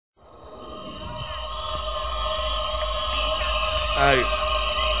Hey,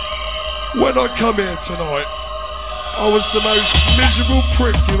 when I come here tonight, I was the most miserable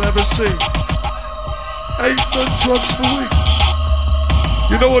prick you've ever seen. 8 done drugs for weeks.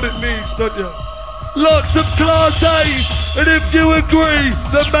 You know what it needs, don't you? Lots of Class A's, and if you agree,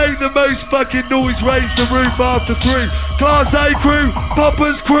 then make the most fucking noise, raise the roof after 3. Class A crew,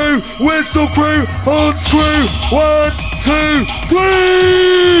 Poppers crew, Whistle crew, Horns crew, 1, 2,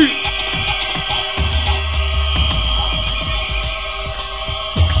 3!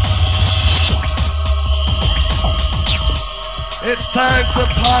 It's time to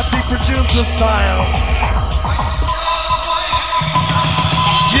party producer style.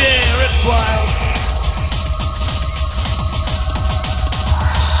 Yeah, it's wild.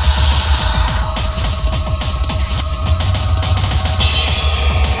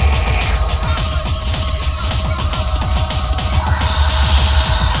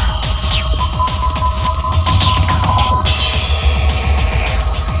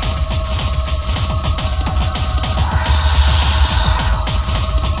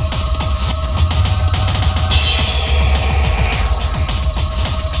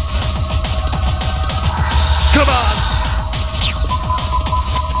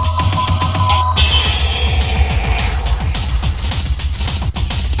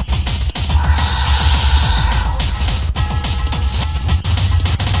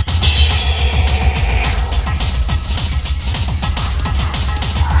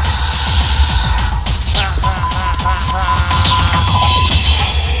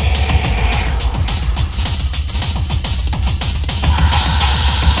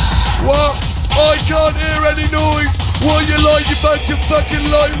 Bunch of fucking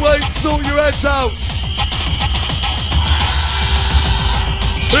lightweights, sort your heads out.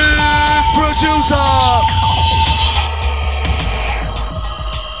 Here's producer.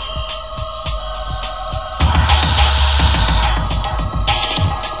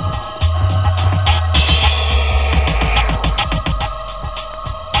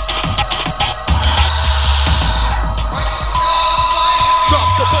 Drop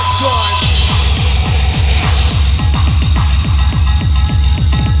the bassline.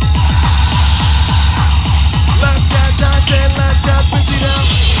 Let's get busy now.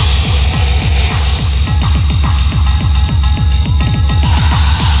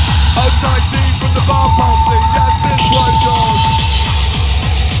 Outside D from the bar posse, yes, this one's yours.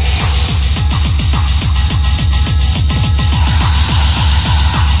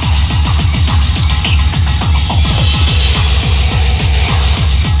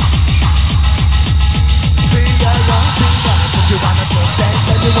 Cause you wanna go dance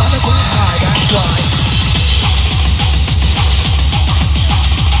and you wanna go high, that's right.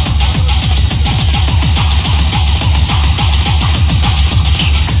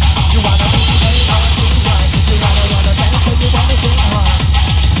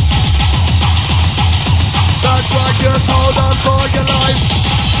 That's right, just hold on for your life.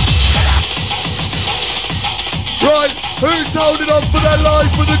 Right, who's holding on for their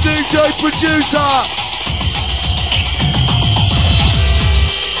life with the DJ producer?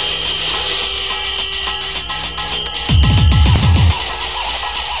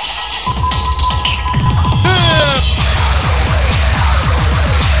 Yeah.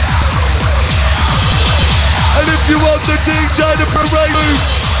 And if you want the DJ to parade you,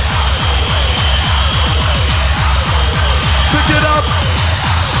 pick it up.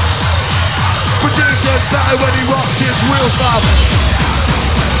 Producer's better when he rocks his real stuff.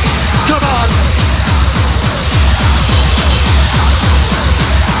 Come on.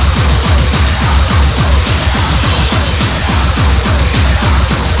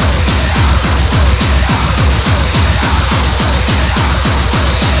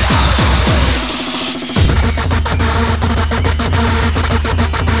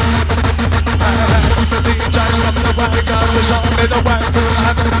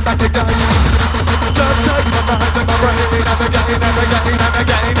 Just take my mind and my brain and again and again and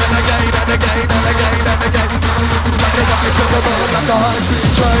again and again and again and again and again. Like a rocket to the moon, like a high-speed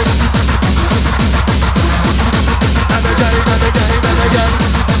train. And again and again and again.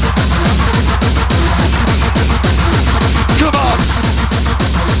 Come on!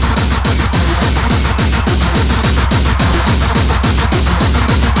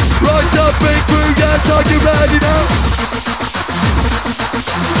 Right up, big crew, yes, are you ready now?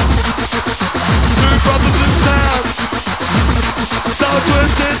 Brothers in sound. Sound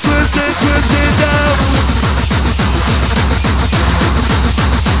twisted, twisted, twisted down.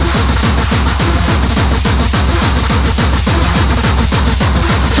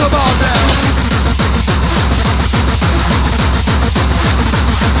 Come on now.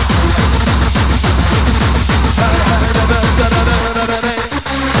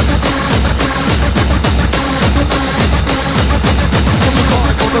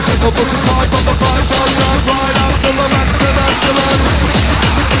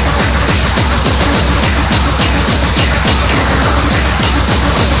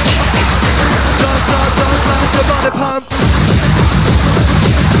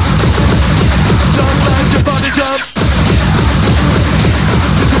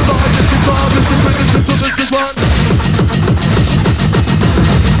 this one.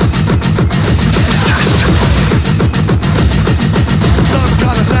 Some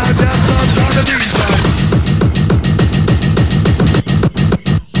kind of sound, yeah, some kind of these ones.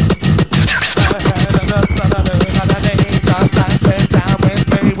 Just dancing down with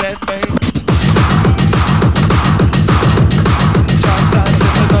me. Just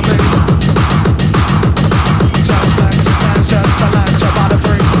dancing to the beat. Just dance, just to let your body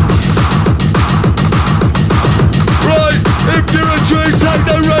free. Right, if you're a true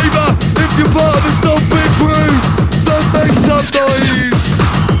techno raver, if you're part of the stomping crew, then make some noise.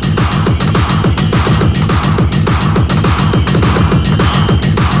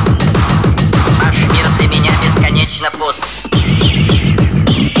 Ваш мир для меня бесконечно пуст.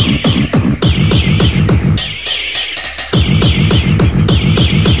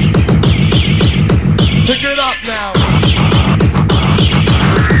 Pick it up now.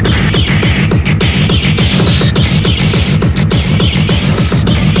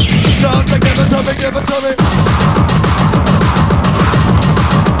 Just give it to me, give it to me.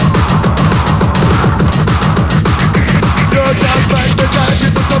 You're just make the dance,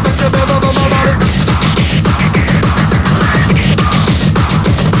 it's just a bit of a moment.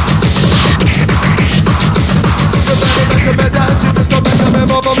 You better make the dance, it's just a bit of a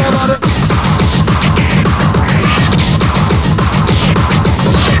moment.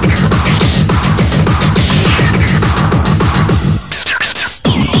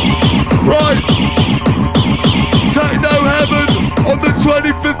 Right, Techno Heaven on the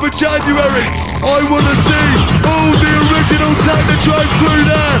 25th of January. I want to see all the original Technodrome crew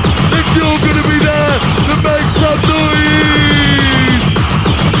there. If you're going to be there, then make some noise.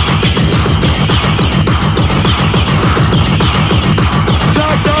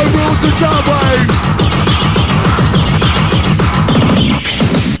 Techno rules the soundwaves.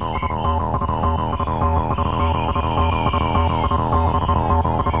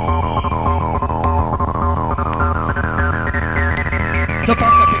 The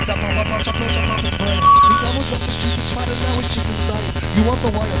bunker picks up a bunch of his brain. He never dropped the stupid twat and now it's just insane. You wonder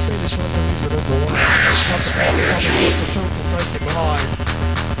why I say this right now, reason as a one. Not the best of the filter taking behind.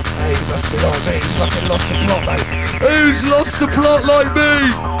 Hey, you must be like me, he's fucking lost the plot, mate. Who's lost the plot like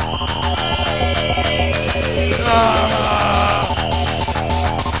me?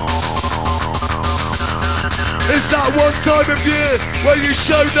 It's that one time of year where you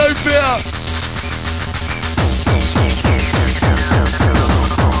show no fear.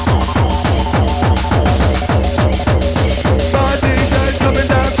 Coming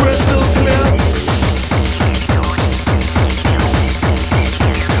down crystal clear.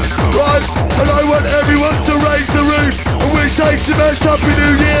 Right, and I want everyone to raise the roof and wish HMS Happy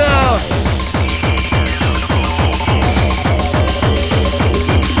New Year.